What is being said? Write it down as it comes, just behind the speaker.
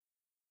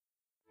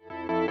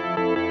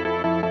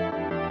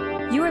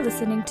You're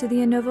listening to the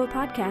Innovo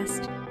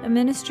Podcast, a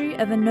ministry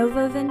of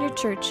Innovo Vineyard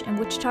Church in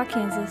Wichita,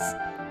 Kansas.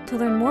 To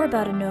learn more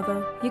about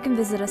Innovo, you can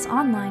visit us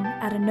online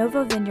at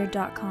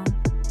innovovineyard.com.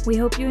 We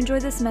hope you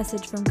enjoy this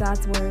message from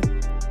God's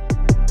Word.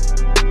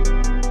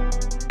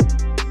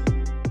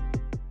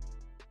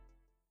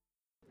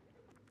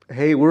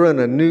 Hey, we're in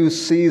a new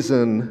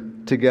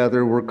season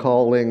together we're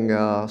calling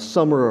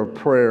Summer of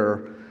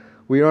Prayer.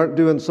 We aren't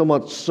doing so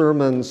much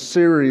sermon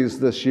series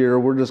this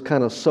year. We're just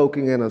kind of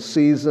soaking in a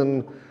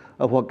season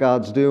of what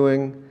God's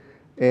doing.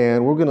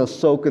 And we're going to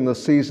soak in the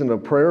season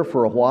of prayer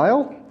for a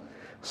while.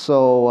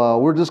 So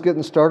we're just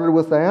getting started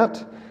with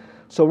that.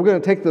 So we're going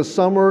to take this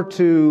summer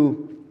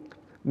to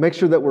make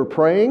sure that we're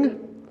praying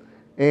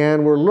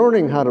and we're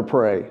learning how to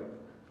pray.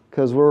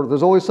 Because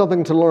there's always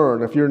something to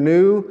learn. If you're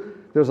new,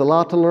 there's a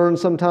lot to learn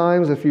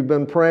sometimes. If you've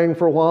been praying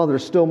for a while,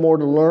 there's still more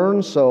to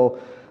learn. So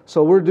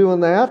we're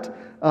doing that.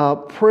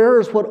 Prayer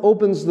is what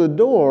opens the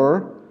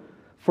door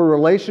for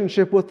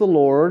relationship with the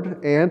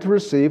Lord and to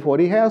receive what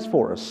He has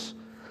for us.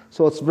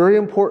 So it's very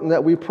important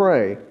that we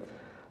pray.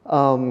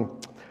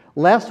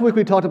 Last week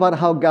we talked about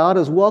how God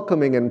is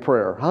welcoming in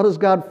prayer. How does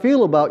God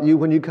feel about you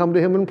when you come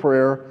to Him in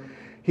prayer?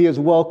 He is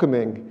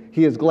welcoming.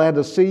 He is glad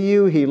to see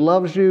you. He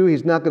loves you.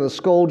 He's not going to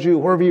scold you.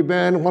 Where have you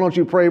been? Why don't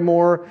you pray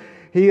more?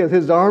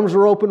 His arms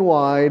are open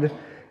wide.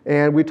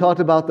 And we talked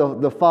about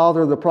the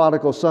father of the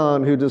prodigal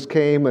son who just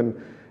came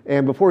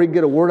and before he could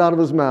get a word out of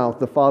his mouth,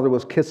 the father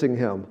was kissing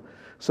him.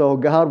 So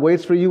God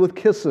waits for you with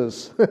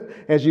kisses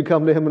as you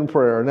come to Him in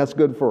prayer, and that's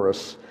good for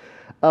us.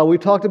 We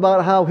talked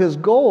about how His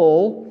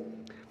goal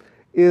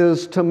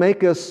is to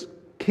make us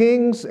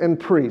kings and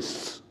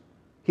priests.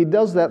 He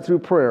does that through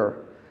prayer.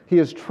 He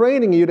is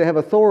training you to have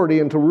authority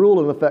and to rule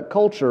and affect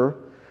culture.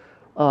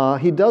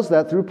 He does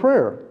that through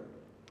prayer.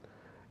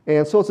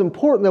 And so it's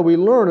important that we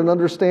learn and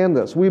understand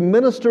this. We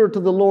minister to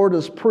the Lord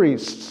as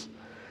priests,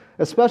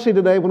 especially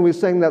today when we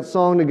sang that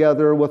song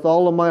together, with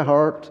all of my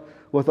heart,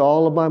 with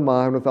all of my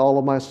mind, with all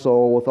of my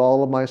soul, with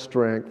all of my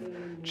strength.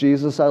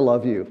 Jesus, I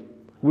love you.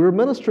 We're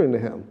ministering to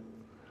Him.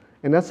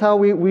 And that's how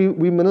we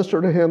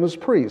minister to Him as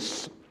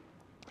priests.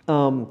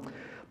 But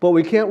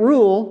we can't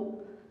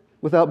rule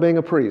without being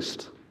a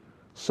priest.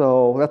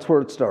 So that's where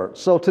it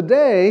starts. So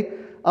today,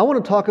 I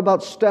want to talk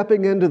about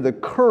stepping into the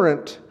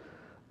current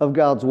of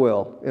God's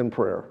will in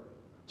prayer.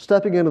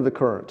 Stepping into the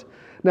current.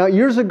 Now,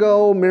 years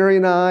ago, Mary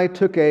and I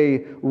took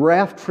a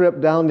raft trip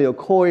down the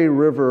Ocoee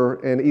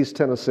River in East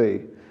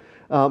Tennessee.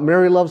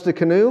 Mary loves to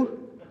canoe.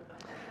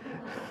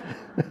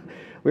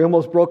 We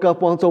almost broke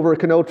up once over a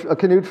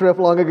canoe trip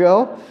long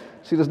ago.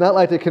 She does not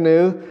like to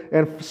canoe.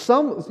 And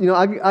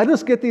I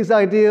just get these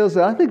ideas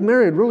that I think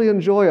Mary would really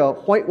enjoy a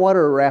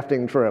whitewater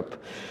rafting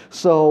trip.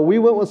 So we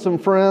went with some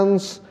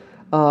friends.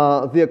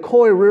 The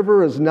Ocoee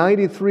River is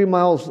 93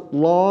 miles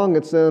long.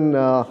 It's in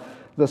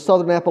the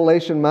southern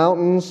Appalachian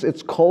Mountains.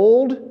 It's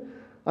cold.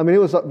 I mean, it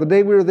was the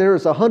day we were there,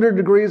 it's 100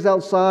 degrees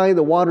outside.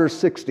 The water's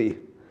 60.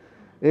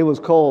 It was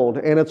cold,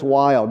 and it's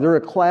wild. There are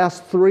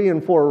class 3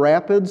 and 4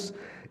 rapids.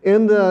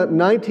 In the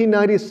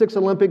 1996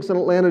 Olympics in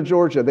Atlanta,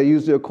 Georgia, they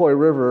used the Ocoee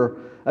River,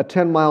 a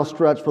 10-mile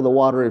stretch for the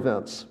water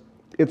events.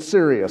 It's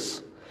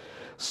serious.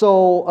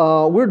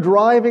 So we're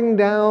driving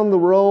down the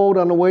road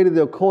on the way to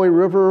the Ocoee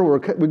River.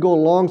 We go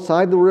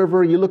alongside the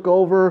river. You look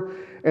over,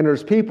 and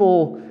there's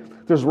people.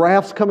 There's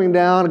rafts coming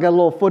down. I got a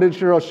little footage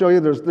here I'll show you.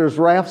 There's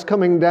rafts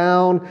coming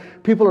down.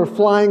 People are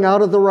flying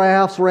out of the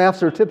rafts.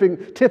 Rafts are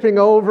tipping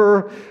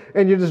over,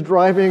 and you're just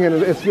driving, and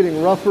it's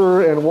getting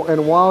rougher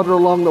and wilder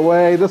along the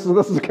way. This is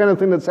the kind of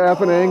thing that's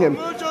happening, and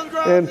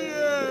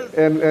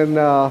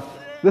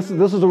this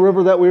is the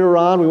river that we were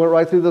on. We went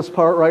right through this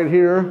part right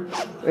here,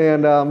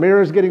 and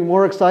Mary's getting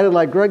more excited.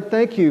 Like, Greg,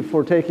 thank you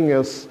for taking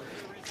us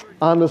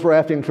on this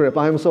rafting trip.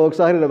 I am so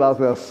excited about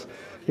this,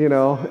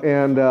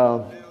 and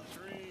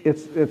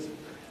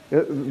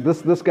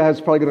this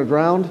guy's probably going to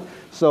drown.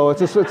 So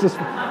it's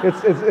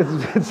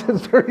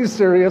very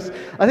serious.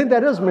 I think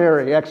that is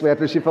Mary, actually,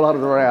 after she fell out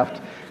of the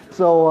raft.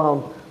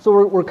 So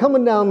we're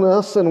coming down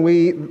this, and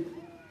we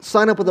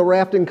sign up with a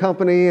rafting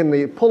company, and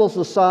they pull us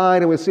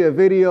aside, and we see a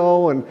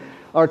video, and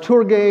our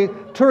tour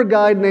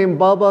guide named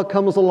Bubba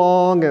comes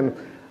along, and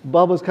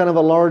Bubba's kind of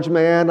a large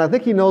man. I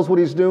think he knows what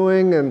he's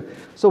doing, and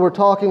so we're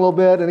talking a little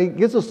bit, and he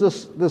gives us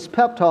this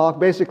pep talk,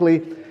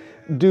 basically,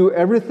 do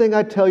everything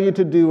I tell you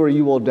to do or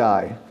you will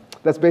die.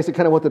 That's basically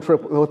kind of what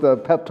the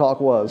pep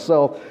talk was.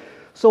 So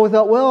we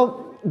thought,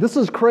 well, this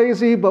is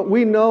crazy, but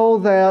we know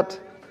that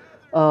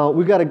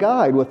we got a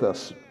guide with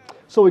us.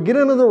 So we get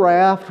into the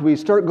raft, we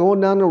start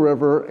going down the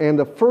river, and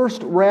the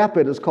first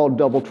rapid is called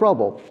Double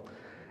Trouble.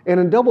 And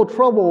in Double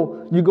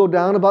Trouble, you go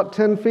down about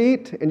 10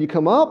 feet, and you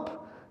come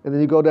up, and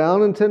then you go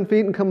down in 10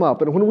 feet and come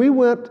up. And when we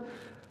went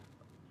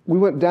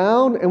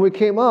down and we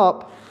came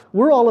up,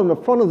 we're all in the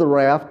front of the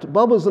raft,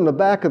 Bubba's in the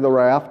back of the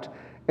raft,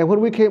 and when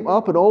we came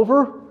up and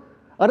over,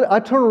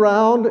 I turn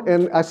around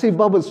and I see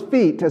Bubba's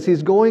feet as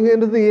he's going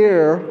into the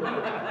air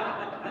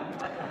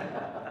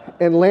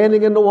and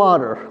landing in the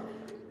water.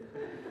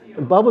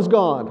 And Bubba's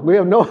gone. We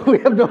have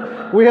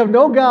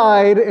no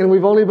guide, and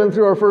we've only been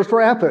through our first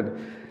rapid.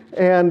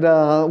 And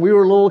we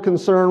were a little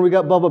concerned. We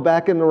got Bubba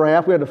back in the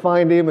raft. We had to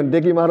find him and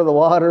dig him out of the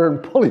water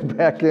and pull him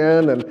back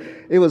in. And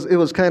it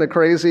was kind of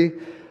crazy.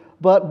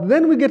 But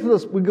then we get to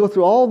this, we go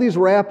through all these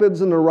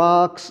rapids and the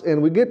rocks,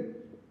 and we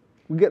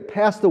get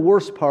past the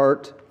worst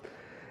part.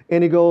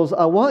 And he goes,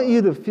 I want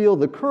you to feel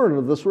the current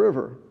of this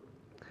river.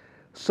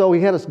 So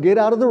he had us get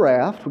out of the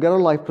raft. We got our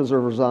life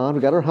preservers on.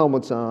 We got our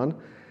helmets on.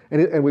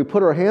 And we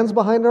put our hands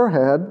behind our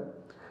head,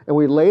 and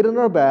we laid on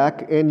our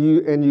back, and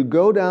you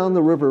go down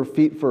the river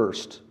feet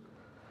first.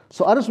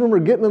 So I just remember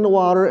getting in the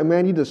water, and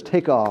man, you just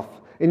take off.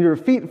 And your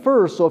feet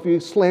first, so if you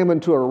slam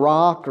into a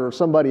rock or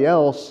somebody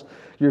else,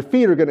 your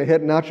feet are going to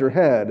hit, not your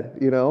head,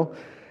 you know.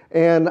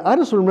 And I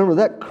just remember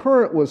that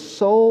current was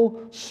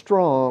so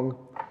strong,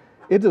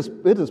 it just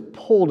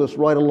pulled us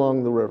right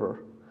along the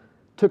river,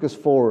 took us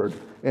forward,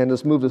 and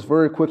just moved us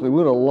very quickly. We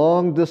went a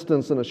long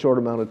distance in a short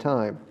amount of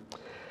time.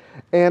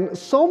 And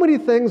so many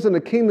things in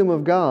the kingdom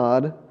of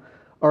God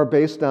are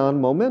based on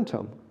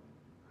momentum.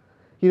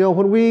 You know,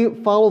 when we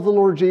follow the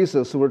Lord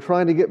Jesus and we're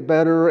trying to get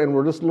better and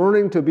we're just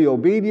learning to be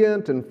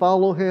obedient and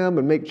follow Him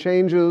and make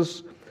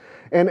changes,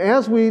 and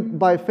as we,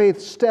 by faith,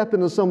 step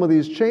into some of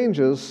these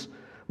changes,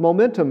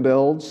 momentum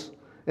builds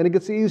and it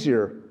gets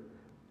easier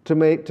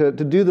to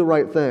do the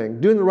right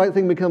thing. Doing the right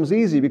thing becomes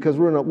easy because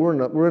we're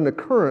in the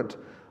current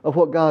of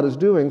what God is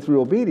doing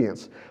through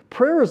obedience.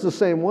 Prayer is the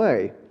same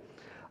way.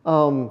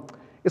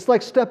 It's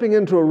like stepping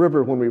into a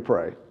river when we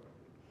pray.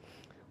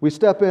 We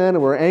step in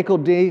and we're ankle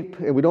deep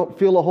and we don't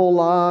feel a whole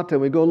lot,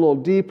 and we go a little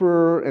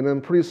deeper, and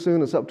then pretty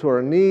soon it's up to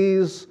our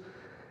knees,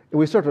 and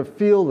we start to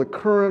feel the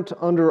current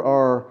under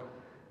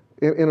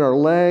in our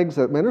legs.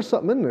 That, man, there's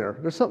something in there.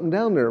 There's something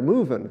down there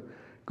moving.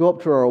 Go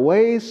up to our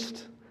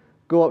waist,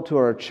 go up to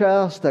our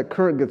chest. That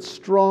current gets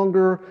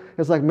stronger.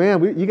 It's like,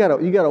 man, you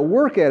gotta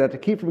work at it to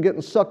keep from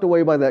getting sucked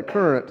away by that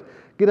current.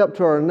 Get up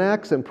to our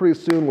necks, and pretty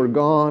soon we're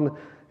gone,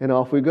 and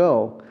off we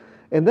go.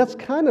 And that's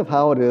kind of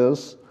how it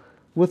is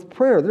with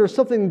prayer. There's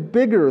something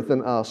bigger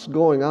than us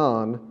going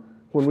on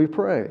when we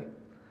pray.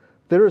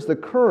 There is the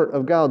current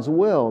of God's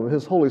will and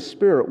His Holy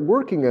Spirit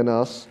working in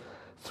us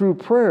through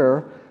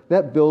prayer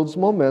that builds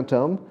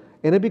momentum,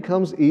 and it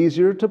becomes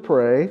easier to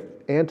pray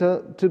and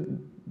to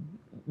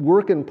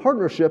work in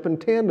partnership and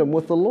tandem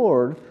with the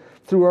Lord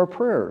through our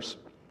prayers.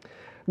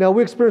 Now,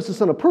 we experience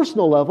this on a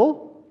personal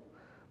level,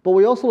 but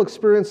we also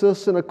experience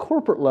this in a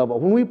corporate level.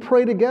 When we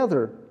pray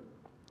together,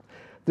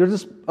 there's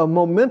just a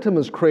momentum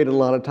is created a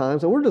lot of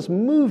times, and we're just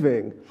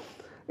moving.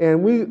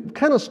 And we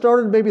kind of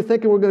started maybe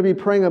thinking we're going to be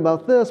praying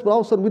about this, but all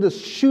of a sudden we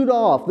just shoot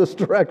off this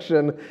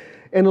direction,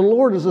 and the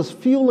Lord is just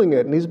fueling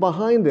it, and He's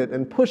behind it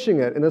and pushing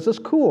it, and it's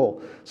just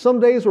cool. Some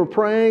days we're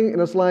praying,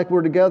 and it's like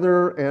we're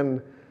together,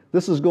 and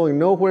this is going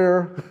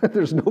nowhere.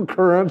 There's no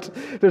current.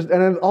 And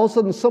then all of a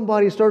sudden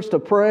somebody starts to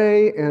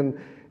pray, and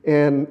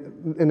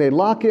they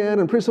lock in,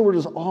 and pretty soon we're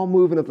just all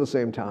moving at the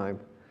same time.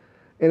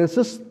 And it's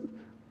just,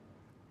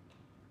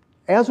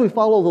 as we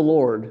follow the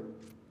Lord,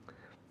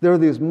 there are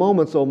these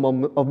moments of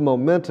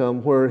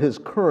momentum where His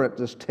current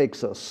just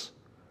takes us,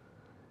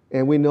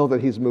 and we know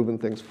that He's moving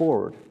things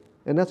forward.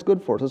 And that's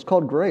good for us. It's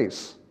called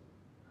grace.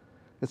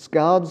 It's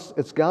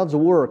God's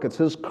work. It's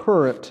His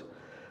current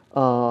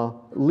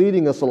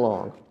leading us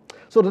along.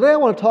 So today I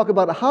want to talk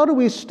about how do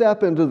we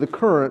step into the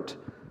current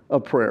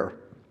of prayer.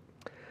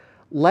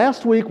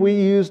 Last week we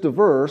used a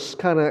verse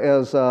kind of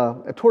as,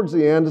 towards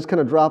the end, just kind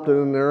of dropped it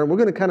in there, and we're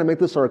going to kind of make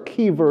this our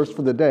key verse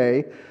for the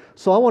day.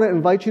 So I want to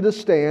invite you to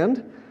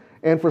stand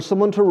and for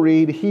someone to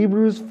read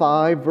Hebrews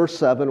 5, verse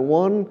 7,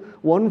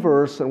 one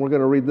verse, and we're going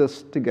to read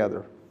this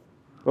together.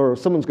 Or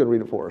someone's going to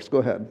read it for us. Go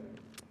ahead.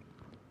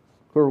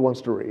 Whoever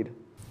wants to read.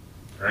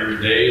 During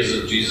the days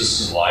of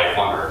Jesus' life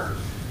on earth,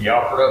 He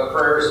offered up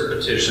prayers and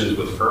petitions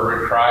with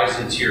fervent cries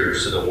and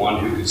tears to the one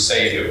who could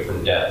save Him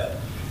from death.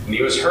 And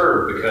He was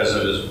heard because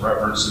of His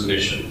reverent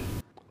submission.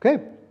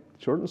 Okay,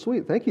 short and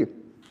sweet. Thank you.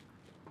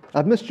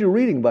 I've missed you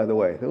reading, by the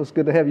way. It was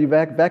good to have you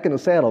back in the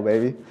saddle,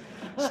 baby.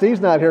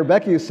 Steve's not here.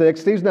 Becky's sick.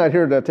 Steve's not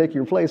here to take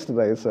your place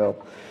today.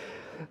 So,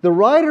 the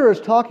writer is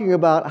talking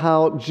about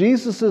how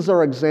Jesus is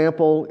our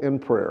example in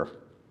prayer.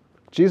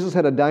 Jesus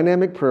had a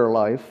dynamic prayer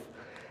life,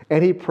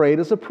 and He prayed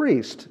as a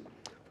priest.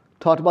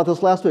 Talked about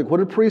this last week. What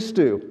did priests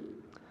do?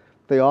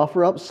 They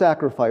offer up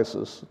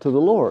sacrifices to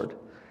the Lord.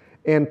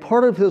 And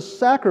part of His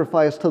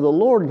sacrifice to the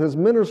Lord and His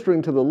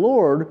ministering to the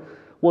Lord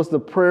was the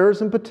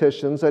prayers and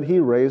petitions that He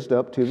raised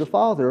up to the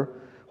Father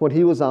when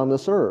He was on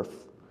this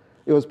earth.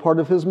 It was part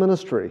of His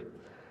ministry.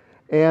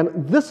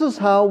 And this is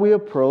how we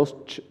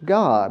approach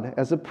God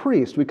as a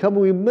priest. We come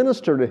and we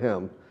minister to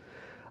Him.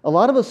 A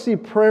lot of us see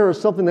prayer as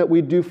something that we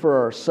do for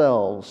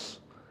ourselves.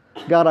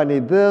 God, I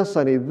need this,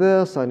 I need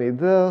this, I need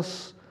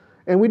this.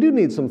 And we do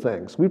need some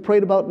things. We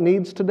prayed about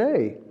needs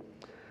today.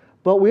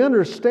 But we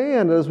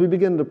understand as we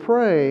begin to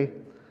pray,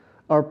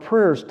 our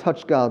prayers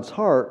touch God's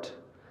heart,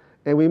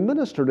 and we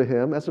minister to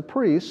Him as a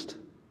priest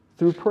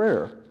through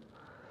prayer.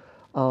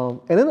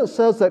 And then it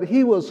says that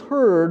He was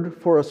heard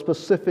for a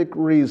specific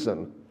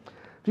reason.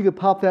 If you could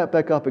pop that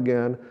back up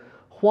again.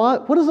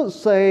 What does it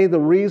say the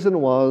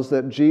reason was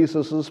that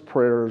Jesus'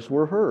 prayers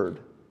were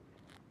heard?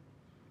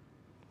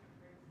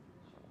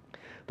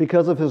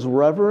 because of his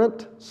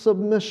reverent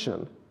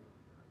submission.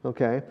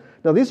 Okay?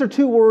 Now, these are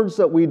two words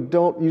that we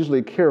don't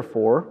usually care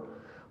for.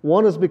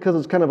 One is because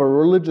it's kind of a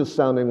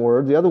religious-sounding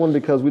word. The other one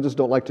because we just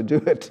don't like to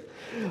do it.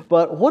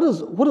 But what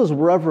does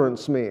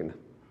reverence mean?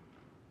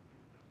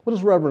 What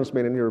does reverence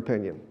mean in your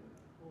opinion?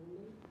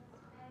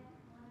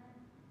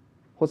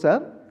 What's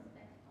that?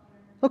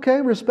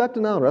 Okay, respect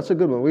and honor. That's a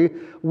good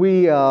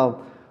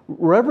one.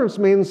 Reverence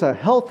means a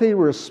healthy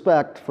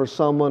respect for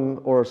someone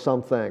or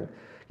something.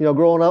 You know,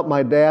 growing up,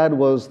 my dad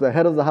was the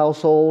head of the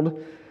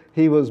household.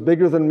 He was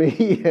bigger than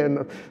me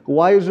and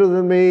wiser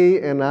than me,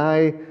 and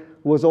I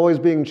was always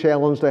being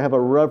challenged to have a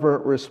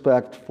reverent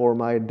respect for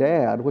my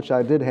dad, which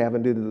I did have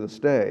and do to this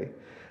day.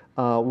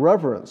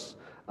 Reverence.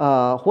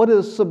 What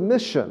is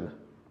submission?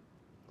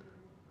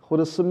 What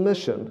is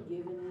submission?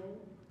 Giving in.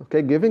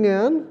 Okay, giving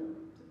in.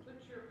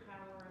 Put your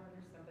power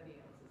under somebody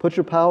else's. Put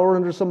your power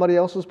under somebody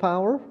else's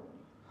power?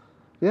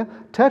 Yeah.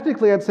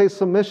 Technically, I'd say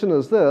submission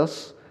is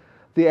this: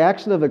 the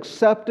action of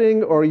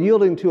accepting or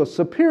yielding to a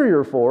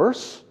superior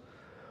force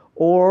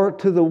or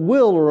to the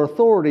will or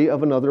authority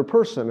of another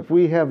person. If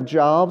we have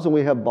jobs and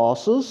we have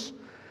bosses,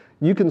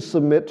 you can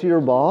submit to your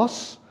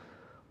boss,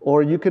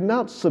 or you can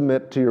not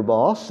submit to your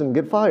boss and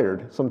get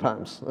fired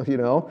sometimes. You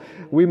know,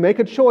 we make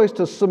a choice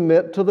to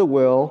submit to the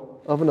will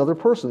of another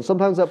person.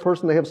 Sometimes that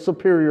person, they have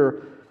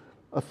superior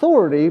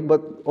authority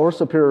or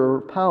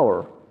superior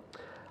power.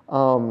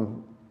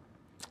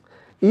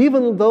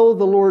 Even though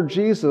the Lord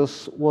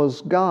Jesus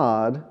was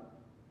God,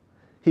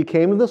 he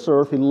came to this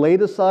earth, he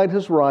laid aside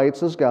his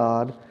rights as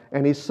God,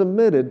 and he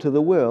submitted to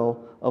the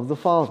will of the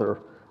Father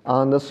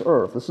on this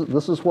earth.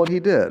 This is what he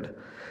did.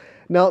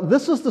 Now,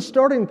 this is the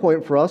starting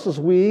point for us as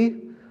we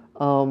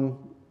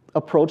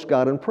approach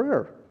God in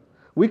prayer.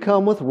 We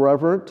come with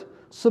reverent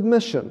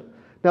submission.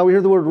 Now, we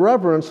hear the word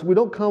reverence. We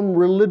don't come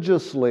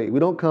religiously. We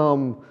don't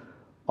come,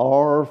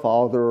 our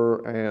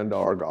Father and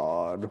our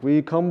God.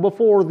 We come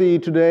before thee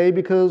today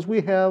because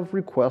we have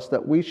requests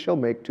that we shall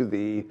make to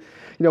thee. You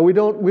know, we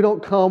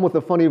don't come with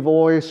a funny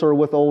voice or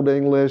with old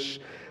English.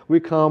 We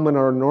come in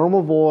our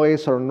normal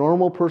voice, our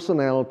normal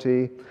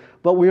personality,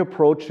 but we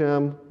approach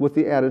him with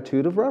the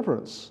attitude of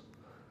reverence.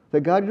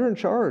 That God, you're in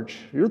charge.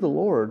 You're the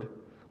Lord.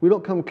 We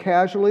don't come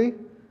casually.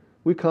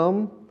 We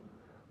come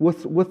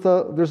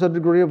there's a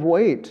degree of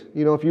weight.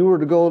 You know, if you were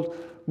to go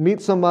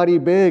meet somebody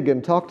big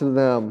and talk to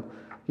them,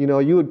 you know,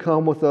 you would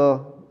come with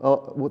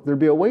there'd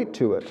be a weight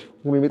to it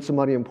when we meet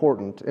somebody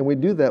important. And we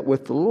do that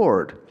with the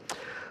Lord.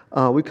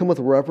 We come with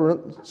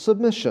reverent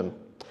submission.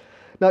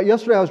 Now,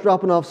 yesterday I was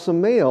dropping off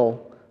some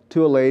mail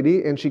to a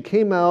lady, and she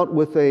came out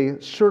with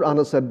a shirt on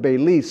that said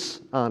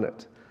Belize on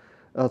it.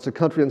 It's a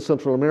country in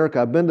Central America.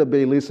 I've been to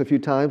Belize a few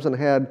times and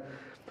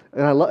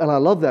I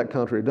love that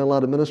country. I've done a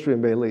lot of ministry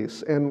in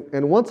Belize.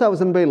 And once I was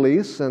in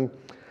Belize, and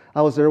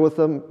I was there with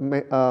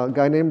a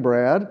guy named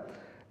Brad,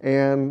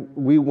 and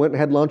we went and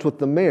had lunch with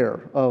the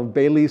mayor of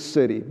Belize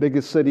City,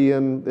 biggest city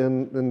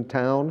in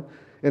town,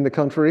 in the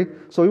country.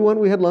 So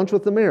we had lunch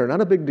with the mayor.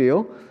 Not a big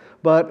deal,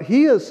 but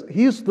he's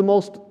the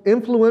most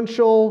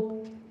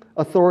influential,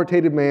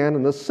 authoritative man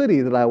in the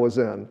city that I was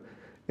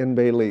in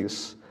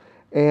Belize.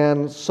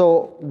 And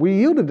so we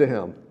yielded to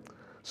him.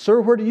 Sir,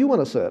 where do you want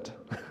to sit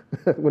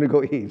when we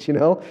go eat? You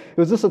know, it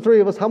was just the three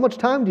of us. How much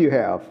time do you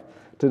have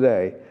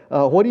today?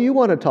 What do you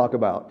want to talk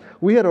about?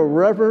 We had a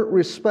reverent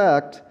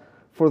respect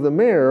for the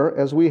mayor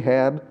as we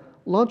had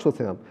lunch with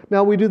him.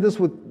 Now, we do this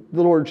with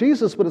the Lord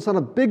Jesus, but it's on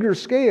a bigger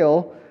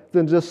scale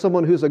than just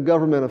someone who's a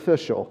government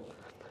official.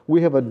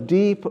 We have a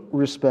deep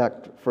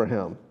respect for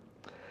him.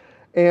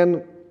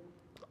 And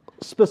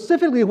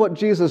specifically what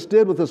Jesus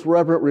did with this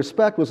reverent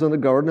respect was in the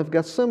Garden of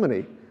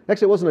Gethsemane.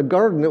 Actually, it wasn't a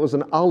garden, it was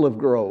an olive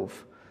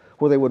grove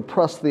where they would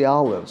press the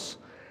olives.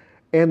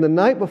 And the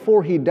night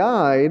before he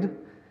died,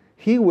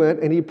 he went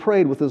and he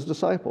prayed with his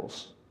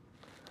disciples.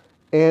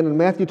 And in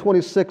Matthew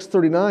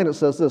 26:39, it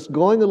says this: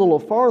 going a little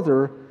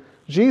farther,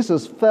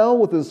 Jesus fell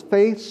with his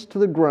face to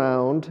the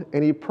ground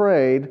and he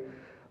prayed,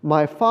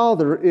 "My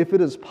Father, if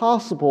it is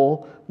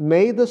possible,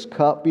 may this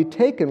cup be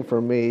taken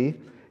from me,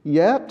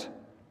 yet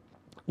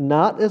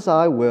not as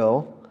I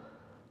will,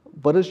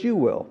 but as you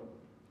will."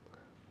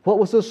 What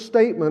was this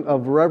statement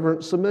of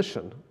reverent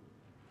submission?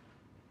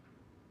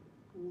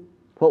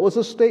 What was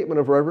a statement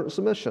of reverent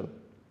submission?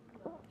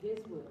 His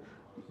will.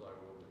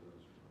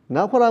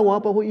 Not what I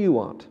want, but what you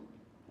want.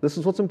 This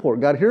is what's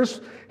important. God,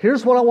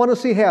 here's what I want to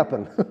see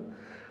happen.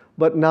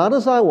 But not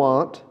as I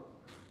want,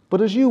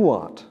 but as you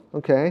want.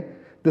 Okay?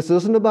 This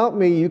isn't about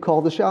me. You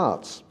call the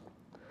shots.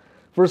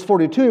 Verse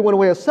 42, he went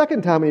away a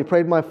second time and he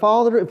prayed, "My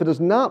Father, if it is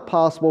not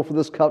possible for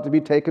this cup to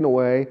be taken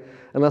away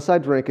unless I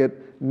drink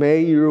it,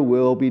 may your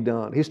will be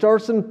done." He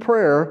starts in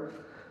prayer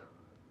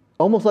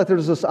almost like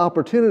there's this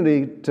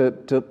opportunity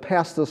to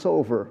pass this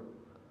over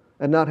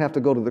and not have to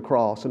go to the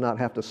cross and not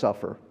have to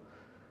suffer.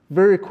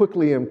 Very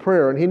quickly in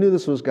prayer, and he knew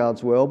this was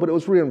God's will, but it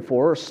was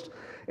reinforced.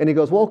 And he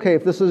goes, well, okay,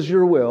 if this is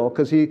your will,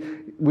 because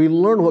we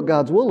learn what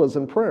God's will is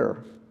in prayer.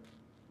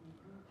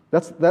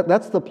 That's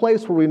the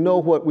place where we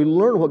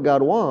learn what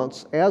God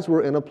wants as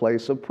we're in a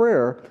place of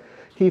prayer.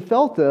 He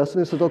felt this,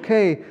 and he says,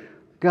 okay,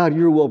 God,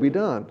 your will be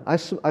done. I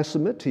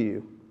submit to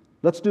you.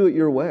 Let's do it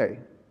your way.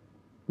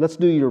 Let's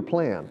do your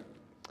plan.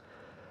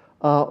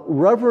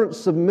 Reverent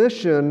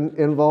submission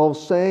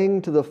involves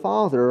saying to the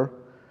Father,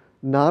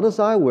 not as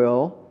I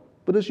will,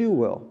 but as you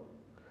will.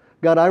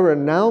 God, I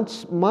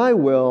renounce my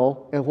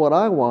will and what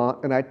I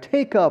want, and I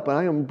take up and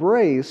I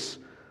embrace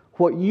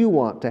what you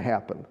want to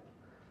happen.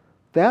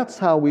 That's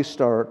how we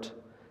start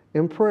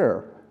in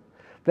prayer.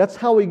 That's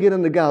how we get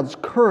into God's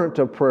current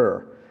of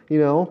prayer. You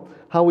know,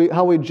 how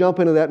we jump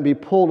into that and be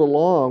pulled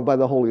along by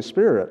the Holy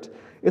Spirit.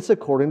 It's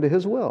according to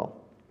His will.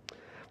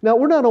 Now,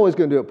 we're not always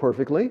going to do it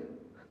perfectly.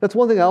 That's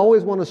one thing I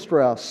always want to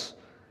stress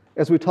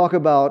as we talk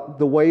about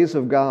the ways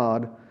of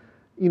God.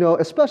 You know,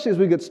 especially as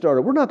we get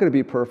started, we're not going to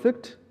be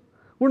perfect.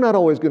 We're not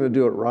always going to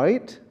do it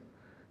right.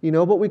 You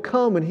know, but we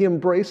come and He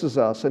embraces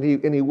us and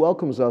He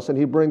welcomes us and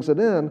He brings it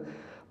in.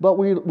 But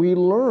we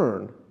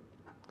learn.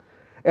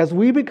 As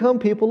we become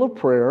people of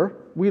prayer,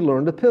 we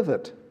learn to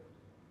pivot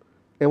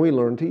and we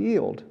learn to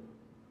yield.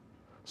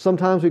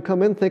 Sometimes we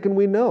come in thinking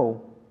we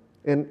know,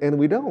 and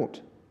we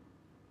don't.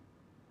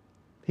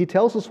 He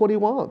tells us what He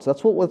wants.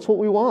 That's what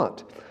we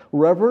want.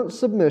 Reverent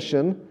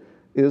submission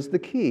is the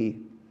key.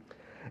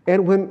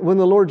 And when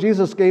the Lord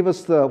Jesus gave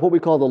us what we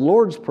call the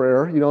Lord's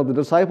Prayer, you know, the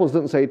disciples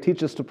didn't say,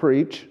 teach us to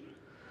preach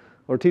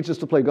or teach us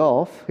to play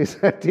golf. He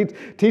said,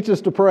 teach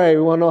us to pray.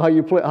 We want to know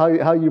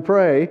how you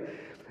pray.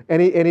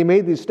 And he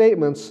made these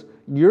statements,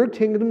 your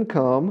kingdom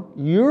come,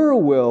 your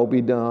will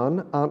be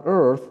done on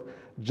earth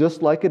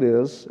just like it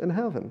is in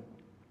heaven.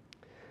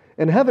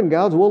 In heaven,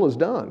 God's will is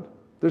done.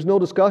 There's no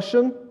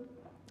discussion.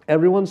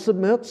 Everyone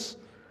submits.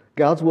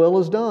 God's will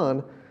is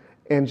done.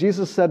 And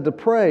Jesus said to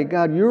pray,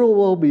 God, your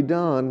will be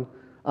done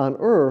on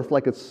earth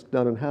like it's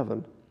done in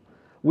heaven.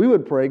 We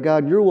would pray,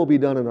 God, your will be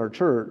done in our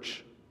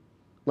church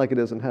like it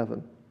is in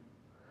heaven.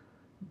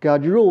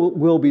 God, your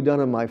will be done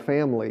in my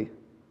family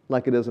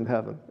like it is in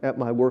heaven, at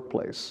my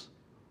workplace,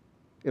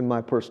 in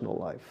my personal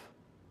life.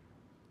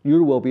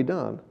 Your will be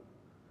done.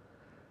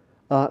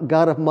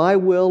 God, if my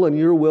will and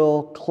your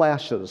will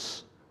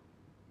clashes,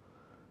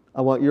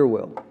 I want your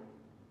will.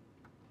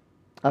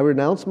 I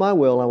renounce my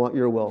will, I want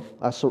your will.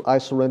 I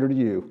surrender to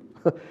you.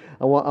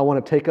 I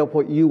want to take up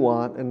what you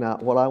want and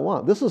not what I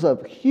want. This is a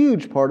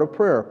huge part of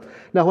prayer.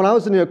 Now, when I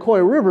was in the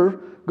Ocoee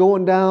River,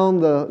 going down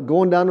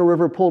the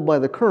river pulled by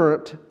the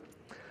current,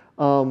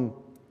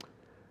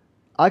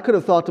 I could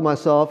have thought to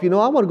myself, you know,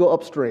 I want to go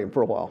upstream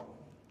for a while.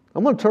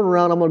 I'm going to turn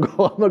around, I'm going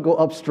to go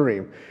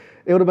upstream.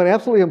 It would have been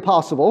absolutely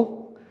impossible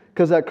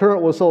because that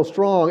current was so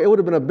strong. It would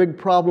have been a big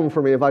problem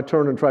for me if I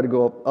turned and tried to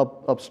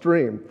go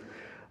upstream.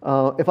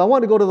 If I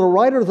wanted to go to the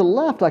right or the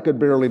left, I could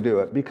barely do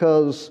it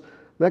because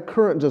that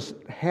current just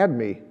had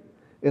me,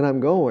 and I'm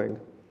going.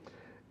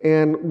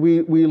 And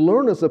we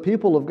learn as the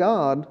people of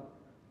God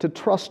to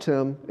trust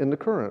Him in the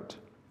current.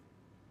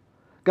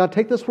 God,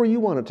 take this where you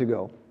want it to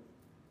go.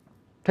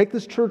 Take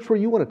this church where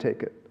you want to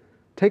take it.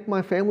 Take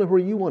my family where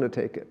you want to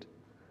take it.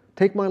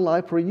 Take my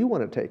life where you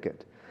want to take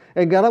it.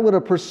 And God, I'm going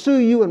to pursue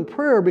you in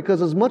prayer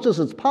because as much as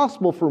it's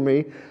possible for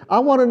me, I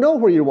want to know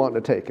where you want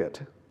to take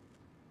it.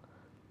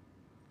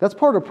 That's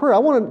part of prayer.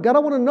 God, I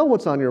want to know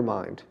what's on your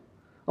mind.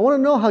 I want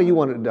to know how you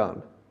want it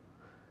done.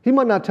 He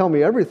might not tell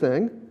me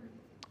everything,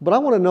 but I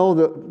want to know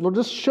that, Lord,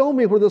 just show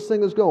me where this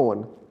thing is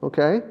going,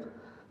 okay?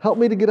 Help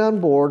me to get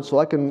on board so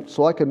I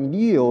can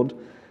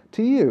yield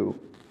to you.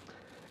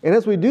 And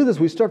as we do this,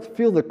 we start to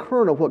feel the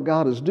current of what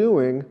God is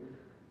doing,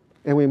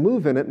 and we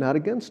move in it, not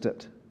against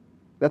it.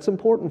 That's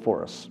important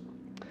for us.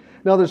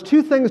 Now, there's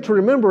two things to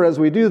remember as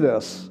we do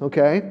this,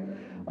 okay?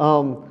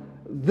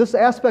 This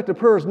aspect of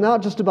prayer is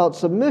not just about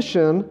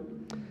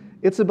submission,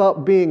 it's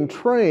about being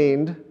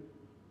trained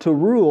to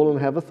rule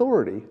and have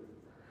authority.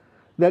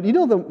 That, you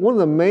know, one of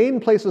the main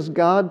places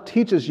God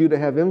teaches you to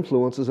have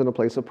influence is in a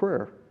place of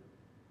prayer.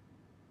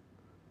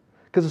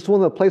 Because it's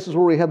one of the places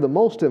where we have the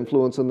most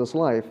influence in this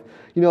life.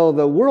 You know,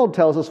 the world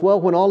tells us,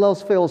 well, when all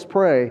else fails,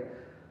 pray.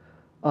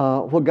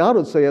 What God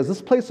would say is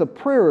this place of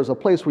prayer is a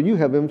place where you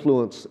have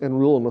influence and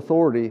rule and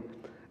authority,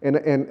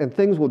 and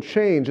things will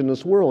change in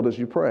this world as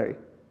you pray.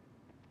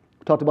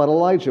 We talked about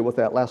Elijah with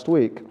that last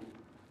week.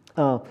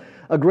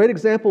 A great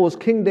example was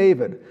King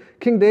David.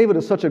 King David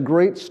is such a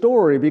great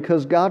story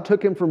because God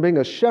took him from being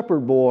a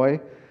shepherd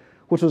boy,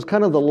 which was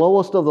kind of the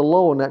lowest of the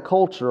low in that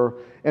culture,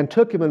 and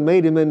took him and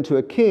made him into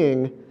a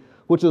king,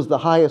 which is the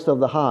highest of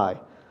the high.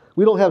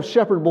 We don't have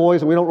shepherd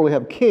boys and we don't really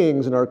have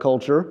kings in our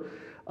culture,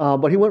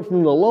 but he went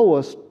from the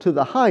lowest to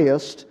the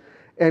highest,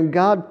 and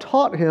God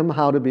taught him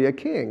how to be a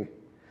king.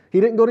 He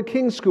didn't go to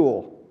king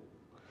school.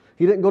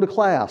 He didn't go to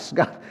class.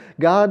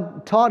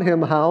 God taught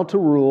him how to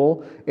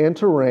rule and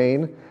to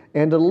reign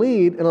and to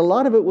lead, and a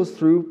lot of it was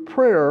through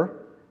prayer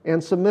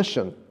and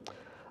submission.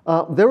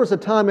 There was a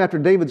time after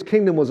David's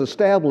kingdom was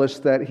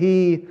established that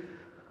he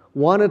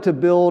wanted to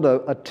build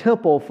a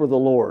temple for the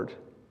Lord.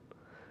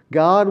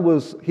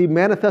 He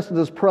manifested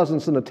His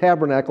presence in a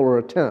tabernacle or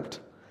a tent.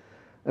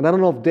 And I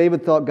don't know if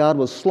David thought God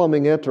was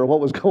slumming it or what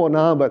was going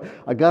on,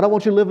 but God, I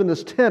want you to live in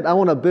this tent. I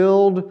want to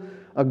build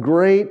a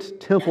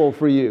great temple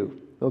for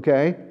you,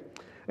 okay?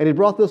 And he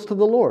brought this to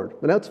the Lord,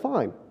 and that's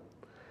fine.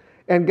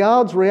 And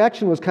God's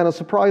reaction was kind of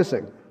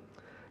surprising.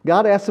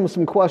 God asked him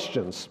some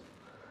questions.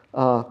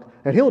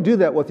 And he'll do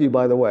that with you,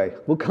 by the way.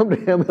 We'll come to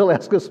him, he'll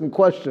ask us some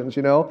questions,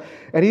 you know.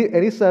 And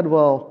he said,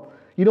 well,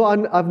 you know,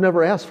 I've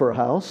never asked for a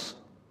house.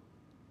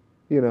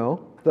 You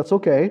know, that's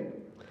okay.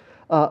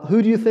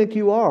 Who do you think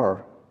you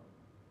are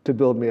to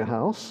build me a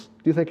house?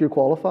 Do you think you're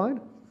qualified?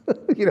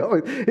 You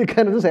know, he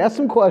kind of just asks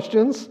some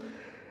questions.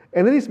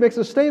 And then he makes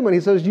a statement.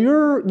 He says,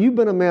 you've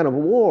been a man of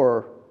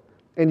war,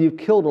 and you've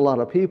killed a lot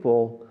of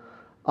people.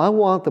 I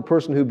want the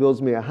person who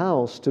builds me a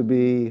house to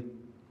be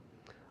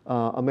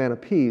a man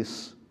of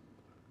peace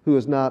who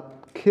has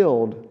not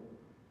killed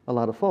a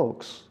lot of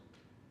folks.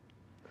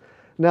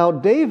 Now,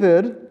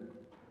 David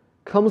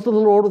comes to the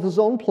Lord with his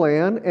own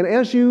plan, and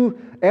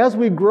as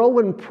we grow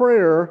in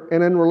prayer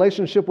and in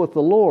relationship with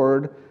the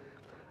Lord,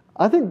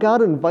 I think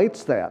God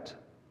invites that.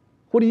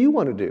 What do you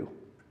want to do?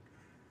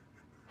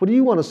 What do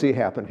you want to see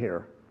happen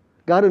here?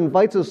 God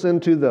invites us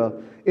into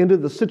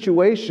the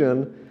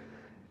situation.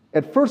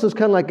 At first, it's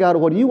kind of like, God,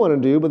 what do you want to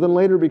do? But then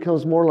later it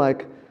becomes more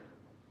like,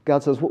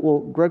 God says, well,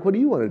 Greg, what do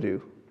you want to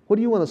do? What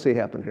do you want to see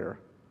happen here?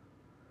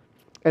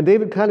 And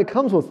David kind of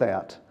comes with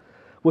that,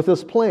 with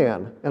this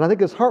plan. And I think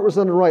his heart was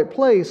in the right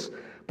place,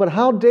 but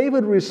how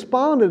David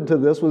responded to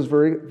this was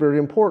very, very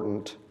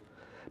important.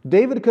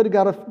 David could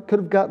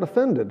have gotten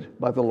offended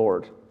by the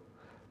Lord.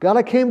 God,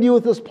 I came to you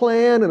with this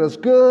plan, and it's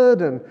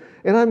good, and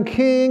I'm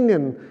king,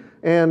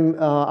 and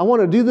I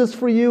want to do this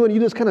for you, and you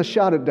just kind of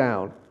shot it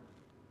down.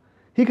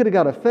 He could have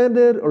got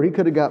offended, or he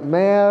could have got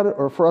mad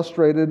or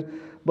frustrated,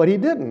 but he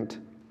didn't.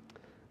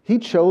 He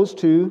chose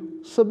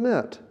to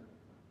submit.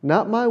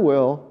 Not my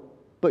will,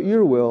 but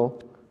your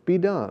will be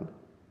done.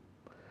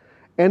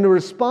 And the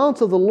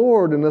response of the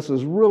Lord in this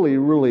is really,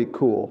 really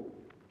cool.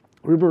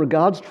 Remember,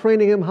 God's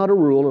training him how to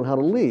rule and how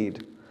to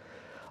lead.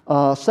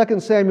 2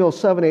 Samuel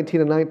 7,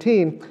 18 and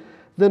 19,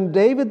 then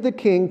David the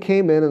king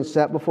came in and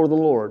sat before the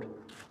Lord.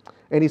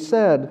 And he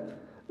said,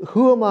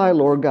 who am I,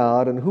 Lord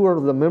God, and who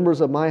are the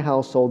members of my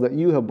household that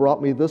you have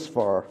brought me this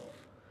far?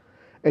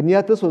 And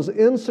yet this was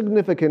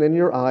insignificant in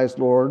your eyes,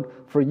 Lord,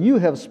 for you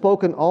have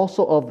spoken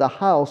also of the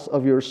house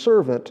of your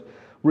servant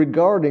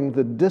regarding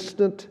the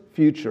distant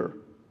future.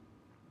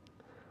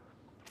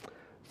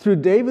 Through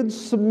David's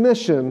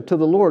submission to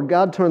the Lord,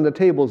 God turned the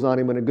tables on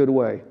him in a good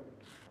way.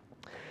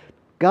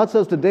 God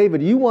says to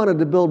David, you wanted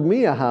to build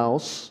me a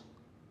house,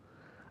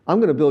 I'm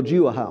going to build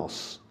you a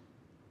house.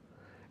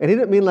 And he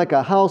didn't mean like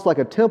a house, like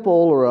a temple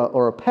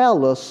or a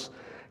palace.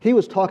 He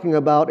was talking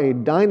about a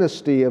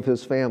dynasty of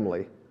his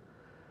family.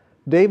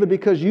 David,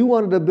 because you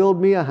wanted to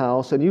build me a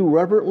house and you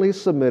reverently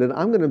submitted,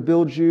 I'm going to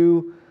build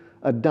you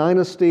a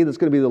dynasty that's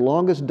going to be the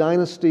longest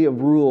dynasty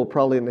of rule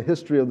probably in the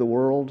history of the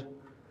world.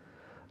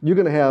 You're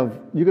going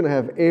to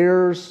have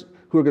heirs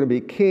who are going to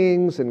be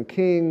kings and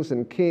kings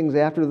and kings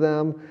after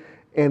them.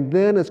 And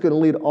then it's going to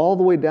lead all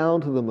the way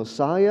down to the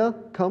Messiah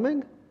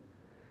coming.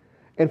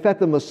 In fact,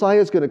 the Messiah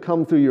is going to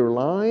come through your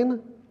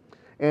line,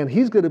 and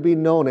he's going to be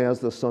known as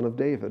the Son of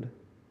David.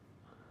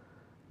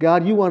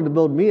 God, you wanted to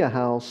build me a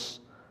house.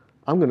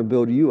 I'm going to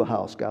build you a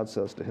house, God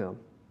says to him.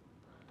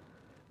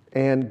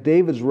 And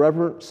David's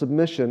reverent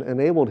submission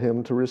enabled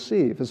him to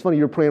receive. It's funny,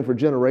 you're praying for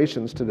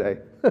generations today.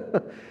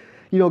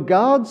 You know,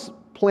 God's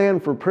plan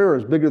for prayer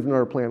is bigger than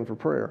our plan for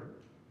prayer.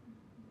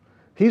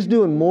 He's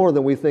doing more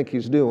than we think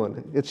he's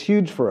doing. It's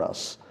huge for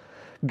us.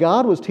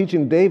 God was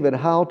teaching David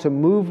how to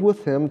move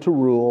with him to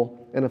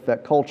rule and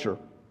affect culture.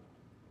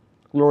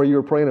 Laura, you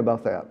were praying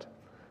about that,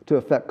 to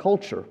affect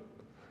culture.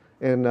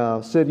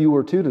 And Sid, you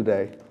were too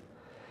today.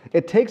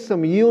 It takes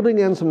some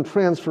yielding and some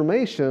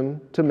transformation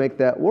to make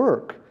that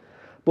work.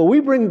 But we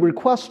bring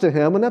requests to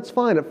him, and that's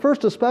fine. At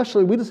first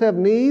especially, we just have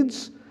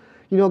needs.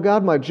 You know,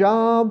 God, my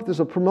job, there's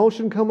a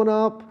promotion coming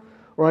up,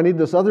 or I need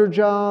this other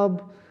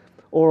job,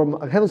 or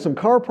I'm having some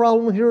car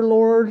problem here,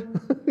 Lord.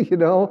 You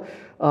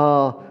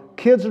know,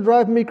 kids are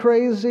driving me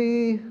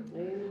crazy.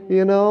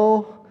 You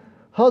know,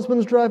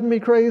 husband's driving me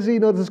crazy. You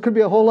know, this could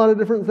be a whole lot of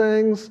different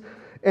things.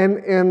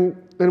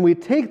 And we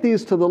take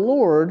these to the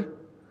Lord,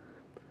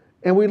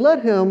 and we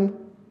let him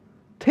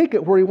take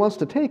it where he wants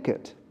to take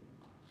it.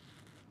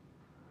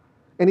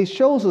 And he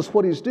shows us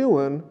what he's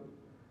doing,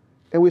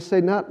 and we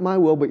say, not my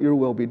will, but your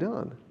will be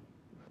done.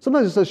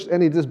 Sometimes he says,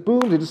 and he just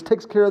booms, he just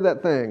takes care of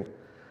that thing.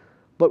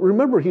 But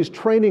remember, he's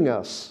training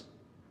us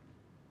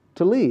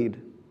to lead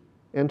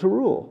and to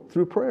rule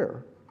through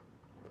prayer.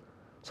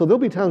 So there'll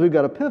be times we've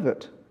got to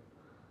pivot.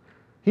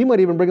 He might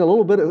even bring a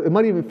little bit, it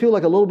might even feel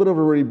like a little bit of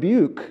a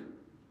rebuke.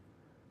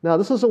 Now,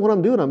 this isn't what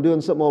I'm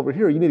doing something over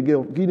here. You need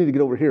to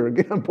get over here and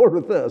get on board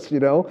with this, you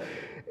know.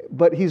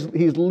 But he's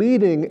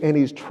leading and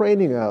he's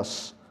training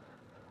us.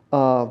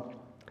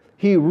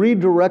 He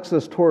redirects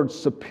us towards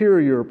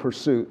superior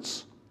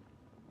pursuits.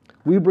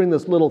 We bring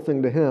this little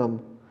thing to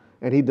him,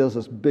 and he does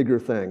this bigger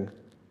thing.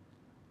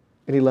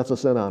 And he lets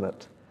us in on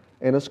it.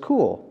 And it's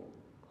cool.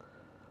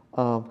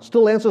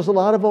 Still answers a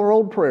lot of our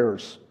old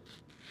prayers.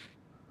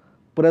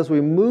 But as we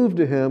move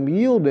to him,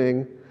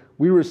 yielding,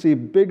 we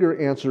receive bigger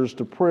answers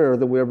to prayer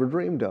than we ever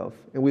dreamed of.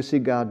 And we see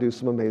God do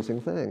some amazing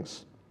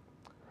things.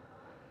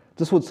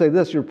 This would say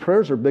this: your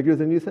prayers are bigger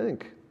than you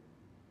think.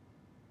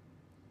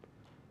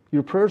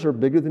 Your prayers are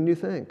bigger than you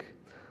think.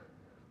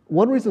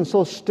 One reason it's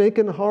so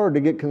stinking hard to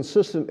get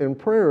consistent in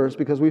prayer is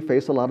because we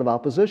face a lot of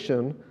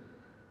opposition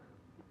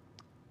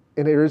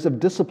in areas of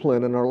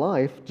discipline in our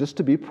life just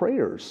to be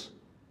prayers.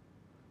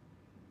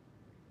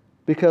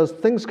 Because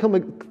things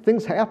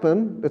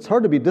happen. It's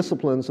hard to be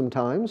disciplined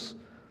sometimes.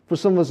 For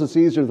some of us it's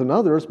easier than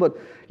others, but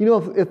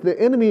if the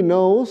enemy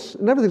knows,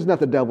 and everything's not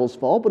the devil's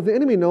fault, but if the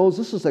enemy knows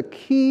this is a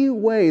key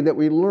way that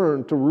we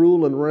learn to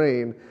rule and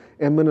reign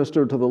and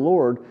minister to the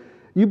Lord,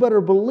 you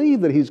better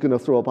believe that he's going to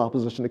throw up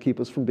opposition to keep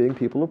us from being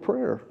people of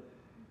prayer.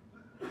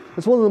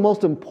 It's one of the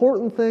most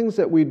important things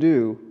that we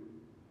do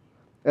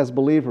as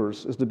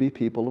believers is to be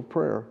people of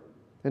prayer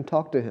and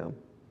talk to him,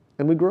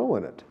 and we grow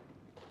in it.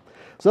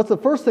 So that's the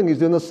first thing he's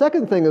doing. The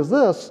second thing is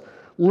this: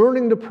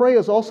 learning to pray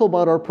is also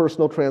about our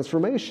personal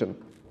transformation.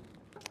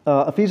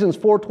 Ephesians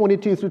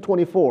 4:22 through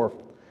 24.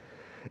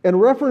 In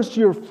reference to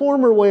your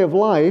former way of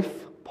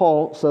life,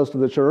 Paul says to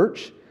the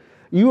church,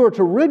 you are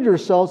to rid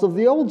yourselves of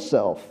the old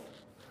self,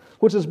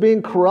 which is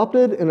being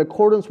corrupted in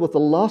accordance with the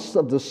lusts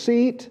of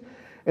deceit,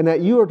 and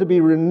that you are to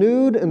be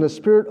renewed in the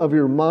spirit of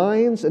your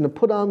minds, and to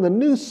put on the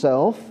new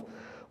self,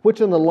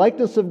 which in the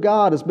likeness of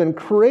God has been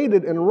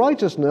created in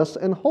righteousness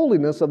and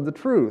holiness of the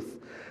truth.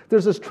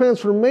 There's this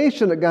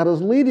transformation that God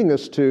is leading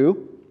us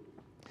to,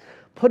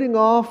 putting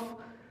off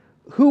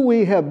who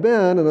we have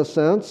been, in a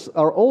sense,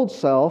 our old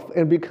self,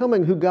 and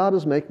becoming who God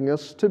is making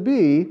us to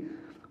be,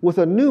 with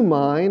a new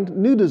mind,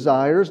 new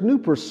desires, new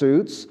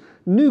pursuits,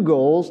 new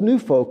goals, new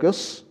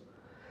focus.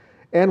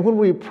 And when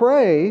we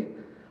pray,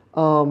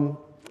 and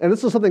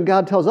this is something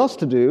God tells us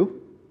to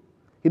do,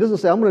 he doesn't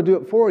say, I'm going to do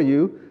it for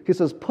you. He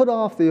says, put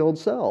off the old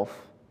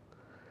self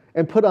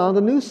and put on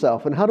the new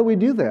self. And how do we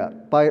do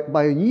that?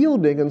 By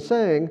yielding and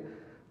saying,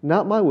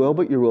 not my will,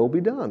 but your will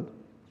be done.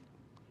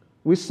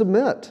 We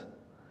submit.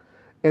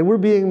 And we're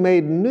being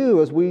made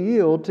new as we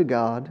yield to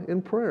God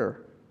in prayer.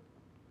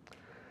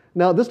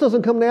 Now, this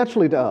doesn't come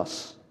naturally to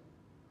us.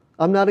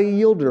 I'm not a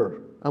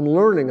yielder. I'm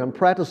learning, I'm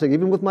practicing,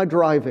 even with my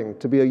driving,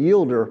 to be a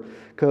yielder,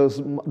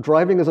 because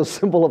driving is a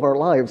symbol of our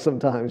lives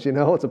sometimes,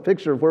 It's a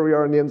picture of where we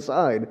are on the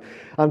inside.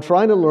 I'm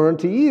trying to learn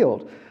to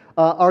yield.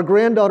 Our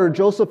granddaughter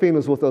Josephine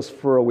was with us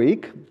for a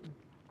week,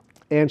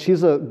 and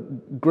she's a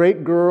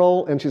great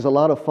girl, and she's a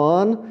lot of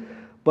fun,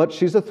 but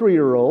she's a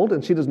 3-year-old,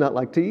 and she does not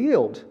like to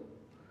yield.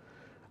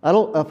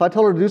 If I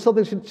tell her to do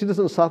something, she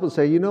doesn't stop and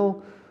say,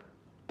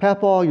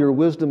 Papa, your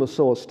wisdom is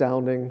so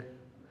astounding,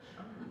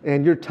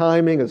 and your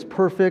timing is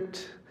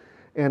perfect,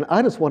 and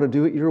I just want to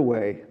do it your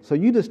way. So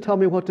you just tell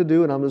me what to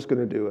do, and I'm just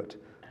going to do it.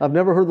 I've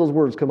never heard those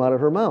words come out of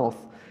her mouth.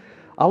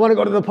 I want to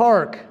go to the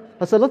park.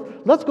 I said,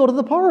 let's go to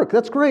the park.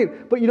 That's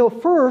great. But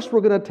first we're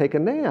going to take a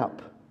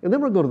nap, and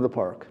then we'll go to the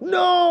park.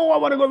 No, I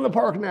want to go to the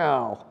park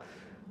now.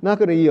 Not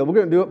going to yield. We're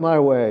going to do it my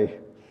way.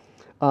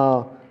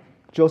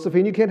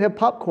 Josephine, you can't have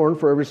popcorn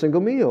for every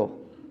single meal.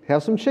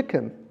 Have some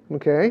chicken,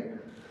 okay?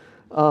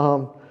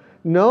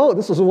 No,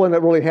 this is the one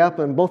that really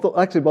happened. Both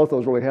of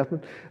those really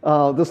happened.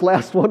 This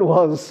last one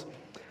was,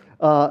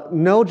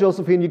 no,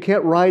 Josephine, you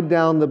can't ride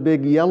down the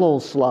big yellow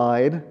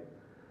slide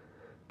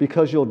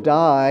because you'll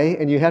die,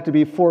 and you have to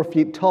be 4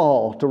 feet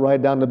tall to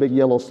ride down the big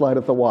yellow slide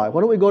at the Y.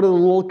 Why don't we go to the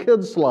little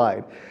kid's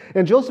slide?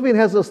 And Josephine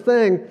has this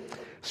thing.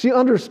 She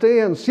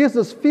understands. She has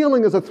this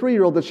feeling as a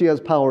 3-year-old that she has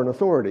power and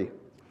authority.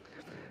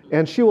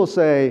 And she will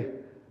say,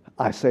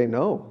 I say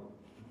no.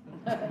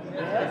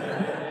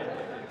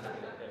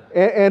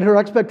 And her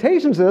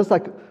expectations is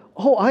like,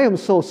 oh, I am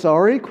so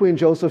sorry, Queen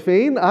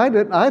Josephine.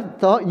 I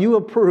thought you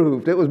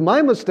approved. It was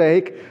my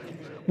mistake.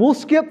 We'll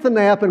skip the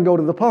nap and go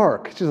to the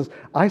park. She says,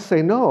 I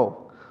say no.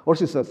 Or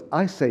she says,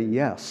 I say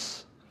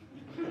yes.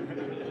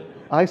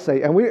 I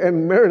say, and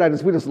Mary and I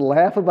we just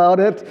laugh about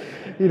it.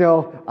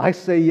 I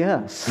say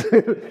yes.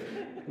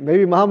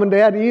 Maybe mom and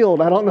dad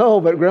yield, I don't know,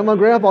 but grandma and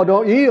grandpa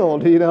don't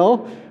yield,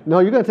 No,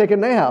 you're going to take a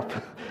nap.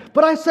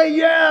 But I say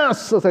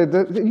yes.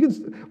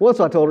 Once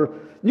I told her,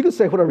 you can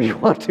say whatever you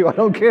want to, I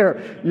don't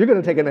care. You're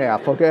going to take a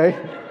nap, okay?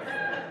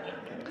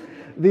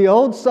 The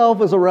old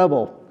self is a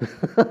rebel.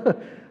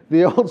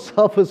 The old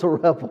self is a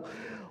rebel.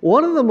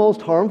 One of the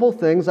most harmful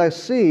things I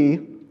see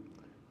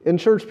in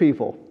church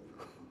people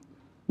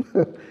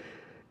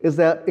is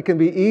that it can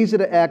be easy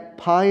to act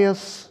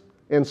pious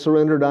and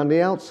surrendered on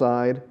the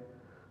outside,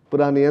 but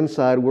on the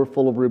inside we're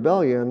full of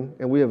rebellion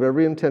and we have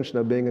every intention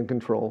of being in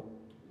control.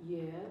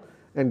 Yes.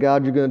 And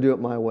God, you're going to do it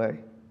my way.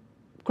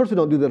 Of course we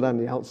don't do that on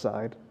the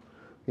outside.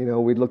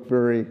 We look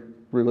very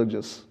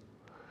religious.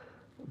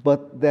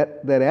 But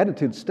that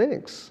attitude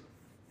stinks.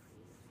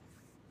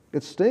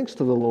 It stinks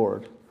to the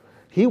Lord.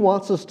 He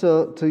wants us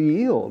to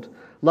yield.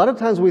 A lot of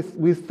times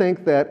we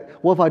think that,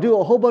 well, if I do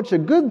a whole bunch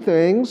of good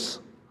things,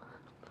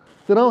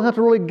 then I don't have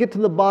to really get to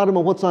the bottom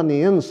of what's on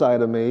the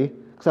inside of me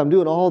because I'm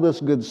doing all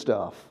this good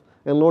stuff.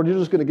 And Lord, you're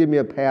just going to give me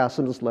a pass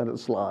and just let it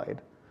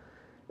slide.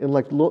 And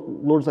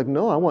Lord's like,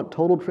 no, I want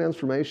total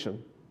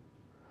transformation.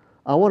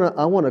 I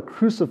want to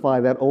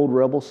crucify that old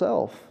rebel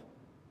self.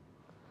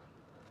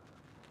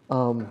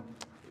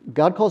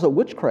 God calls it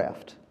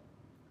witchcraft.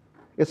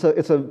 It's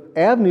an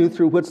avenue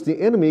through which the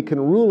enemy can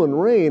rule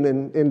and reign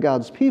in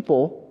God's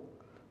people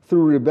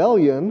through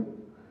rebellion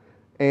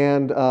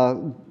and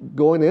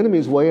going the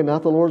enemy's way and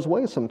not the Lord's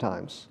way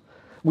sometimes.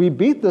 We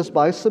beat this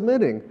by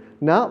submitting.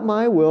 Not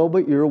my will,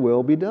 but your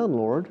will be done,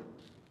 Lord.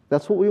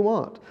 That's what we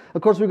want.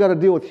 Of course, we've got to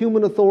deal with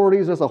human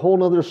authorities. That's a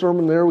whole other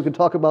sermon there we could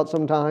talk about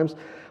sometimes.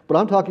 But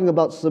I'm talking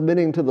about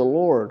submitting to the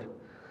Lord.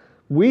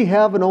 We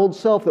have an old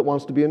self that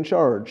wants to be in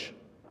charge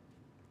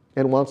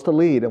and wants to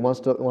lead and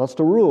wants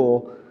to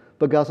rule.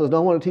 But God says, no, I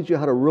want to teach you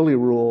how to really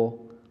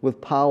rule with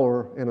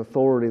power and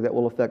authority that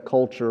will affect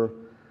culture.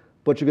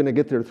 But you're going to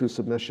get there through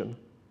submission.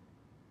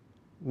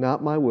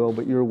 Not my will,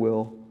 but your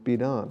will be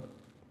done.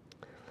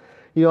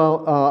 You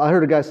know, I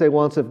heard a guy say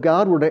once, if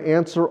God were to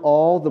answer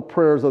all the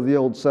prayers of the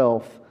old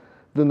self,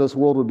 then this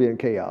world would be in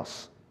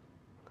chaos.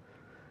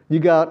 You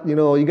got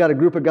a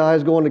group of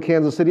guys going to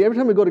Kansas City. Every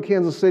time we go to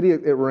Kansas City,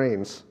 it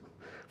rains.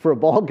 For a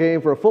ball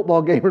game, for a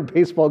football game, or a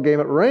baseball game,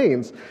 it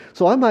rains.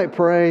 So I might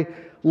pray,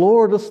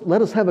 Lord,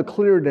 let us have a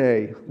clear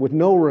day with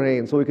no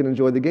rain so we can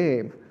enjoy the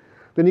game.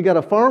 Then you got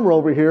a farmer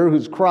over here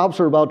whose crops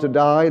are about to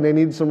die and they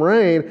need some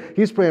rain.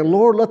 He's praying,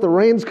 Lord, let the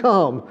rains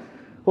come.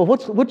 Well,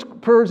 which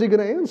prayer is he going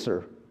to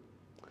answer?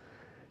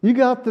 You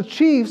got the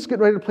Chiefs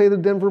getting ready to play the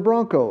Denver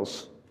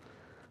Broncos.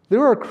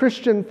 There are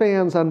Christian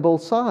fans on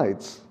both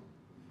sides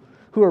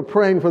who are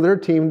praying for their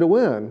team to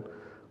win.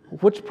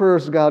 Which prayer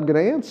is God going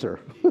to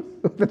answer?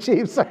 The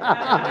Chiefs.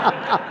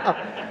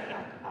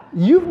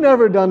 You've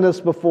never done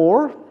this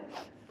before,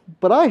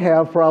 but I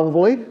have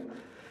probably.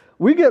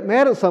 We get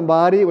mad at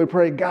somebody and we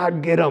pray,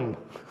 God, get them.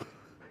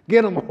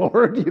 Get them,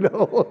 Lord,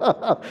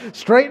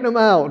 Straighten them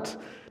out.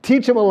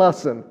 Teach them a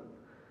lesson.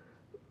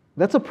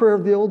 That's a prayer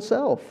of the old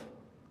self.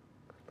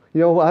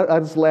 I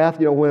just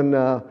laughed, when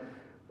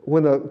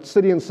the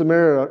city in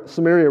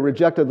Samaria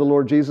rejected the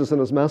Lord Jesus and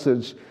his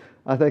message.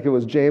 I think it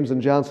was James and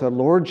John said,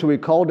 Lord, should we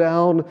call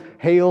down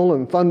hail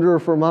and thunder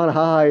from on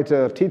high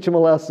to teach them a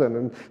lesson?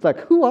 And it's like,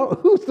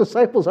 whose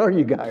disciples are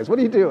you guys? What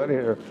are you doing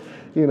here?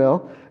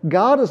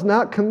 God is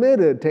not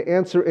committed to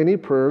answer any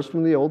prayers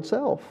from the old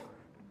self.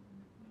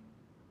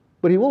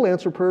 But he will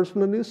answer prayers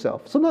from the new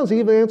self. Sometimes he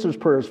even answers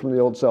prayers from the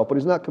old self, but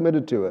he's not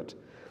committed to it.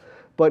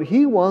 But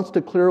he wants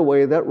to clear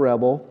away that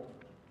rebel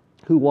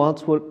who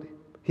wants what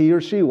he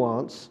or she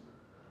wants,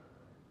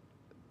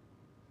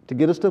 to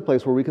get us to a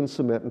place where we can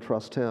submit and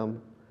trust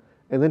him.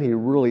 And then he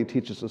really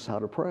teaches us how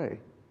to pray.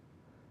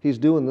 He's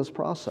doing this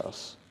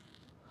process.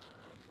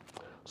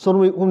 So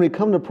when we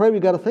come to pray,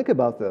 we've got to think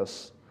about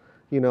this.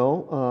 I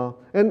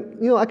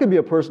can be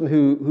a person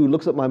who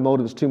looks at my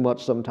motives too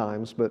much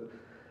sometimes, but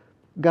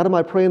God, am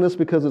I praying this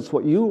because it's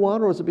what you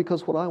want, or is it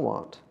because what I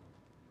want?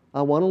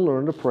 I want to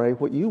learn to pray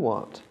what you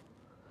want.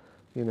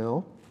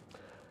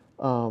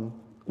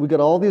 We got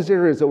all these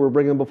areas that we're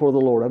bringing before the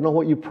Lord. I don't know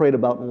what you prayed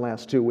about in the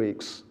last 2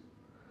 weeks.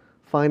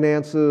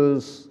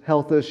 Finances,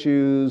 health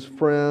issues,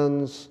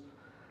 friends,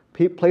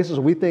 places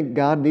we think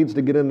God needs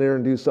to get in there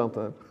and do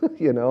something,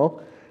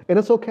 And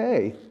it's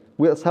okay.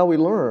 That's how we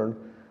learn.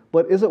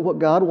 But is it what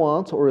God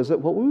wants, or is it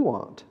what we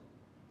want?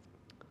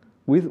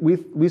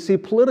 We see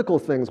political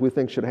things we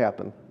think should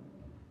happen.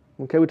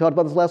 Okay, we talked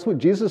about this last week.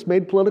 Jesus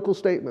made political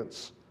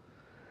statements.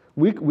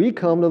 We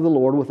come to the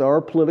Lord with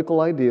our political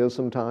ideas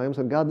sometimes,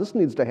 and God, this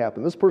needs to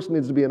happen. This person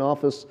needs to be in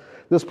office.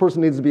 This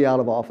person needs to be out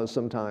of office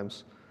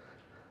sometimes.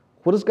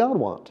 What does God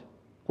want?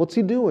 What's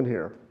he doing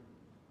here?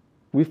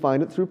 We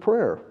find it through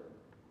prayer.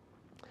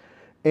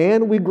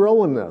 And we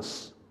grow in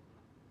this.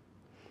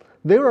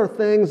 There are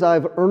things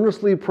I've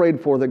earnestly prayed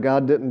for that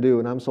God didn't do,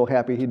 and I'm so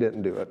happy he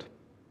didn't do it.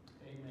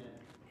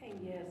 Amen.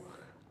 Yes.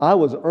 I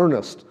was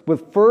earnest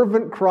with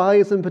fervent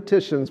cries and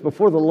petitions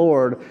before the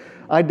Lord.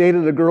 I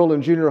dated a girl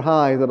in junior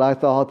high that I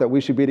thought that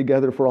we should be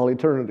together for all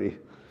eternity.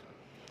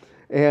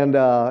 And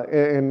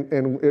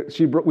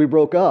we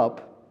broke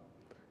up.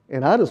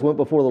 And I just went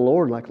before the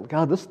Lord like,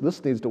 God,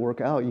 this needs to work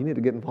out. You need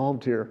to get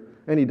involved here.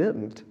 And he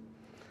didn't.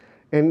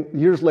 And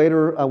years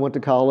later, I went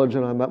to college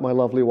and I met my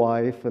lovely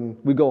wife. And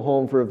we go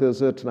home for a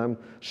visit. And I'm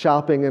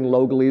shopping in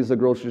Logalie's, the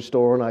grocery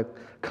store. And I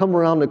come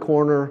around the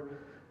corner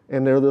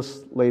and there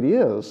this lady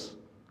is,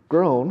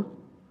 grown,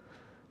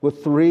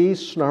 with 3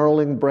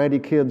 snarling,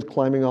 bratty kids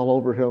climbing all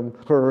over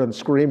her and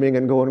screaming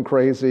and going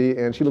crazy.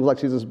 And she looks like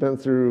she's just been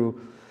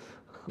through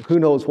who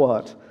knows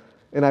what.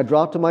 And I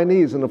dropped to my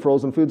knees in the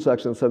frozen food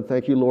section and said,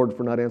 thank you, Lord,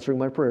 for not answering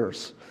my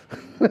prayers.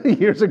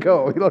 Years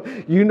ago.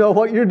 You know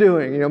what you're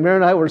doing. Mary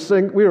and I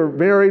we were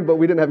married, but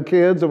we didn't have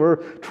kids, and we're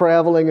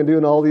traveling and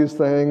doing all these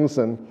things.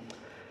 And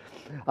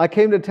I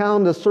came to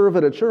town to serve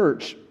at a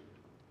church.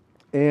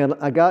 And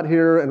I got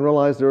here and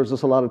realized there was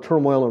just a lot of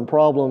turmoil and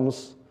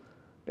problems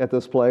at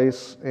this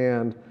place.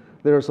 And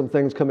there are some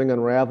things coming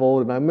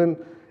unraveled. And I'm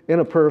in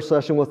a prayer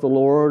session with the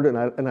Lord.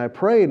 And I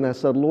prayed and I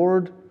said,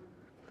 Lord,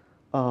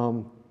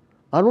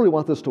 I really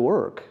want this to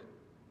work.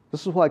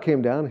 This is why I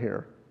came down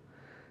here.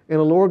 And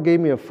the Lord gave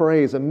me a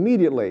phrase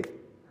immediately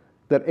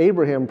that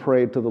Abraham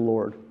prayed to the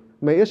Lord.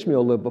 May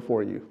Ishmael live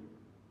before you.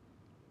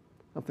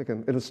 I'm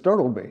thinking, it has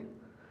startled me.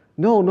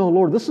 No,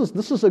 Lord, this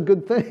is a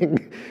good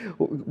thing.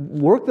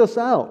 Work this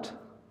out.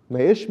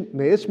 May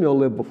Ishmael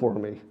live before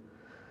me.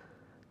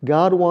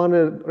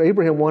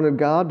 Abraham wanted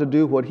God to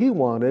do what he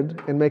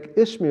wanted and make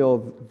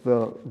Ishmael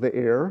the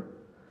heir,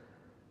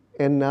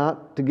 and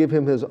not to give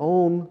him his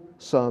own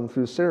son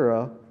through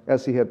Sarah,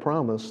 as he had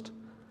promised,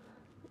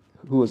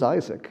 who was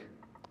Isaac.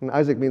 And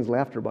Isaac means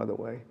laughter, by the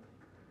way.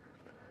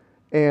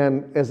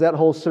 And as that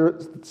whole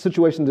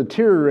situation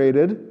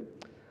deteriorated,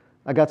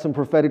 I got some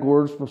prophetic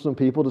words from some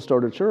people to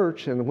start a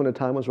church, and when the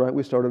time was right,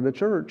 we started a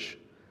church.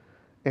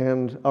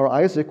 And our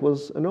Isaac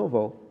was a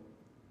Novo.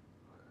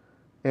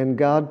 And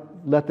God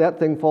let that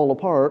thing fall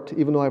apart,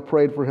 even though I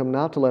prayed for him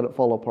not to let it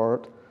fall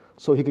apart,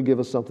 so he could give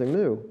us something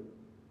new.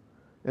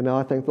 And now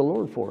I thank the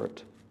Lord for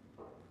it.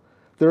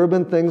 There have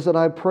been things that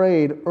I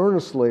prayed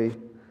earnestly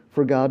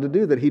for God to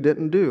do that he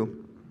didn't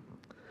do.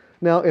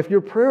 Now, if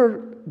your prayer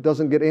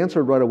doesn't get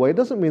answered right away, it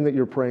doesn't mean that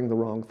you're praying the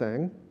wrong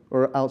thing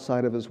or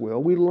outside of his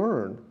will. We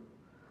learn.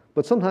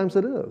 But sometimes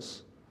it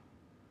is.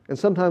 And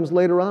sometimes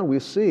later on we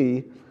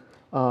see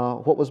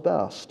what was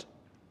best.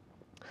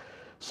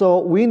 So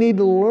we need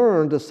to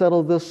learn to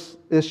settle this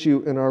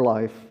issue in our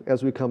life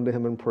as we come to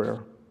him in prayer.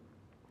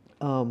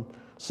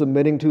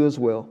 Submitting to his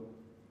will.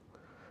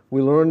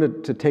 We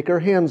learn to take our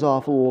hands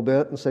off a little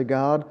bit and say,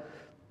 God,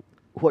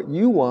 what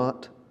you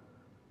want,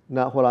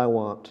 not what I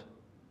want.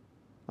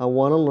 I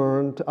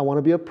want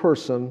to be a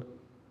person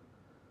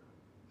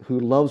who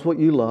loves what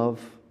you love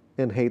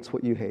and hates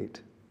what you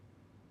hate.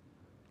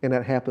 And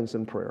that happens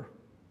in prayer.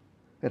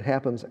 It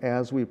happens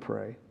as we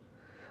pray.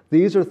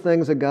 These are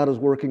things that God is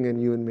working in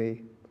you and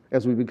me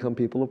as we become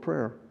people of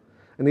prayer.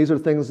 And these are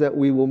things that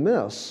we will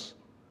miss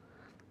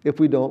if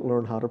we don't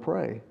learn how to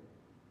pray.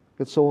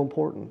 It's so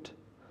important.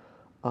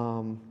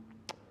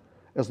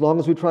 As long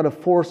as we try to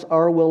force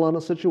our will on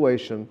a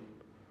situation,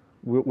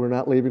 we're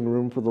not leaving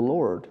room for the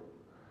Lord.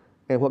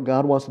 And what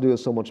God wants to do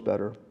is so much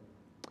better.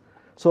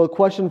 So a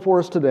question for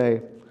us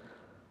today: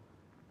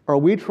 are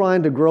we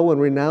trying to grow in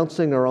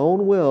renouncing our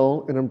own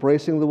will and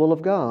embracing the will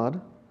of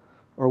God,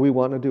 or are we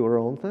wanting to do our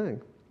own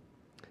thing?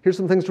 Here's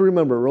some things to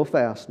remember real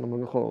fast, and I'm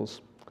going to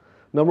close.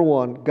 Number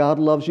one, God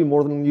loves you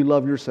more than you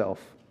love yourself.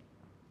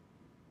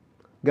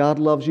 God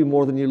loves you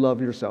more than you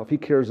love yourself. He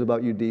cares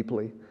about you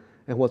deeply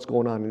and what's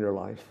going on in your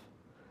life.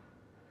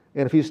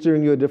 And if he's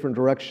steering you a different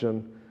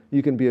direction,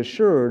 you can be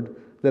assured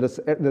that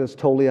it's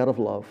totally out of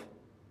love.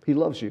 He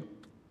loves you.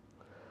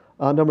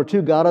 Number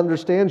two, God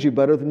understands you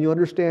better than you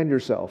understand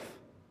yourself.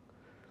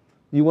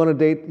 You want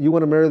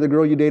to marry the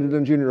girl you dated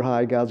in junior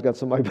high, God's got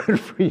somebody better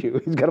for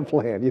you. He's got a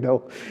plan,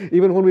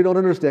 Even when we don't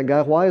understand,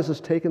 God, why is this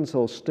taking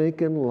so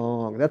stinking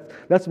long?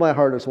 That's my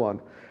hardest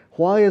one.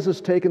 Why is this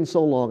taking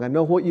so long? I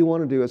know what you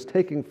want to do. It's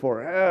taking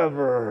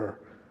forever.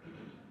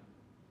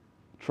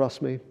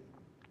 Trust me.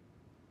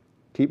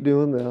 Keep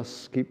doing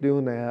this. Keep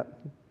doing that.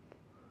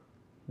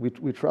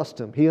 We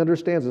trust him. He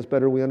understands us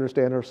better than we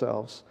understand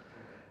ourselves.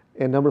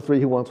 And number three,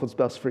 he wants what's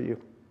best for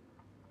you.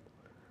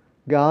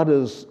 God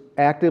is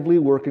actively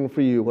working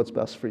for you what's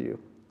best for you.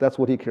 That's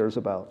what he cares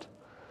about.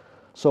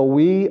 So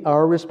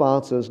our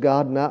response is,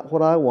 God, not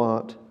what I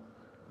want,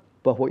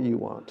 but what you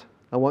want.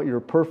 I want your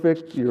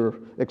perfect, your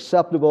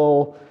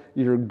acceptable,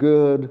 your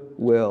good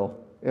will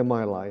in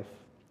my life.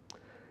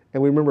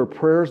 And we remember,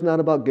 prayer is not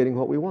about getting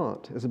what we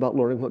want. It's about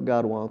learning what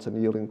God wants and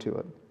yielding to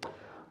it.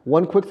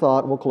 One quick thought,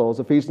 and we'll close.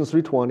 Ephesians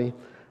 3:20.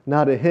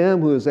 Now to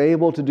him who is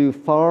able to do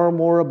far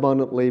more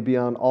abundantly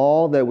beyond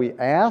all that we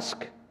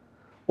ask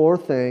or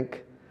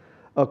think,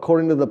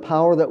 according to the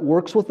power that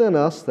works within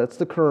us, that's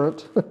the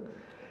current,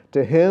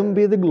 to him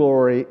be the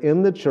glory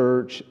in the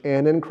church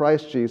and in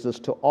Christ Jesus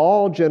to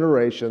all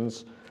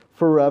generations,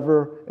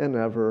 forever and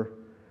ever.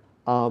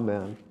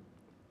 Amen.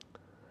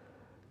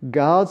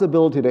 God's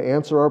ability to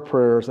answer our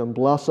prayers and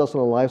bless us in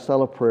a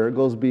lifestyle of prayer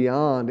goes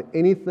beyond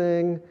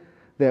anything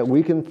that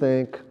we can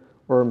think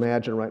or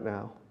imagine right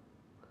now.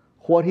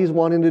 What he's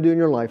wanting to do in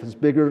your life is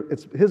bigger.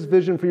 His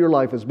vision for your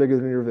life is bigger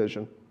than your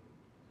vision.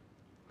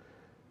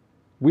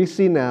 We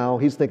see now,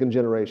 he's thinking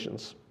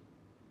generations.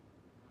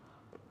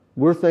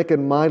 We're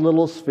thinking my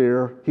little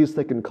sphere, he's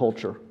thinking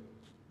culture.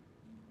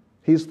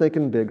 He's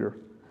thinking bigger.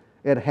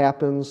 It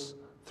happens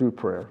through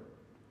prayer.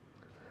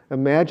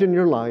 Imagine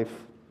your life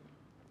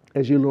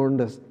as you learn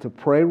to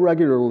pray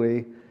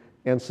regularly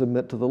and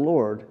submit to the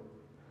Lord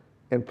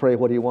and pray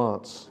what he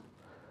wants.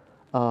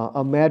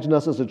 Imagine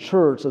us as a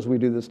church as we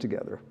do this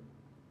together.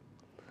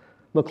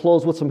 I'm going to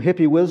close with some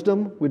hippie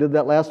wisdom. We did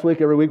that last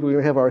week. Every week we're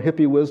going to have our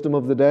hippie wisdom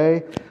of the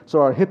day. So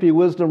our hippie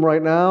wisdom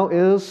right now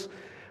is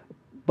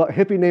a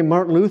hippie named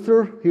Martin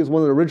Luther. He was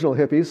one of the original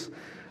hippies.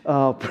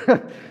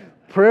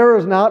 Prayer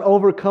is not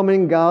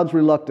overcoming God's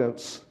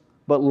reluctance,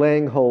 but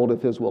laying hold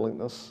of his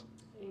willingness.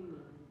 Amen.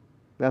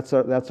 That's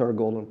our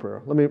goal in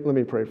prayer. Let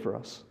me pray for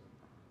us.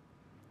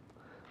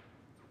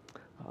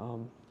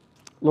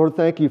 Lord,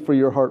 thank you for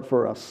your heart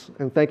for us,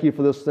 and thank you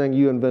for this thing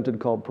you invented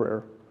called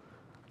prayer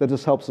that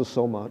just helps us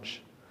so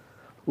much.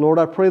 Lord,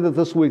 I pray that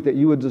this week that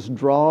you would just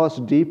draw us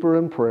deeper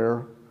in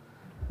prayer.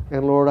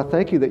 And Lord, I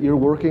thank you that you're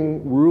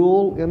working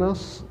rule in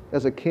us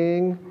as a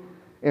king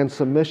and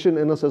submission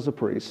in us as a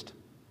priest.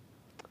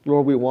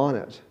 Lord, we want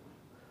it.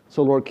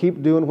 So, Lord,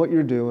 keep doing what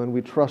you're doing.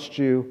 We trust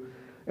you.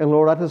 And,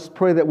 Lord, I just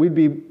pray that we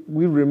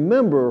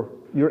remember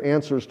your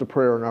answers to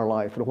prayer in our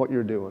life and what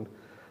you're doing.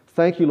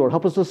 Thank you, Lord.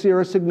 Help us to see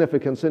our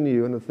significance in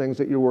you and the things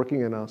that you're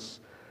working in us.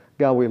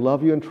 God, we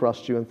love you and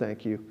trust you and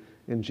thank you.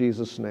 In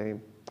Jesus'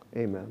 name,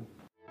 amen.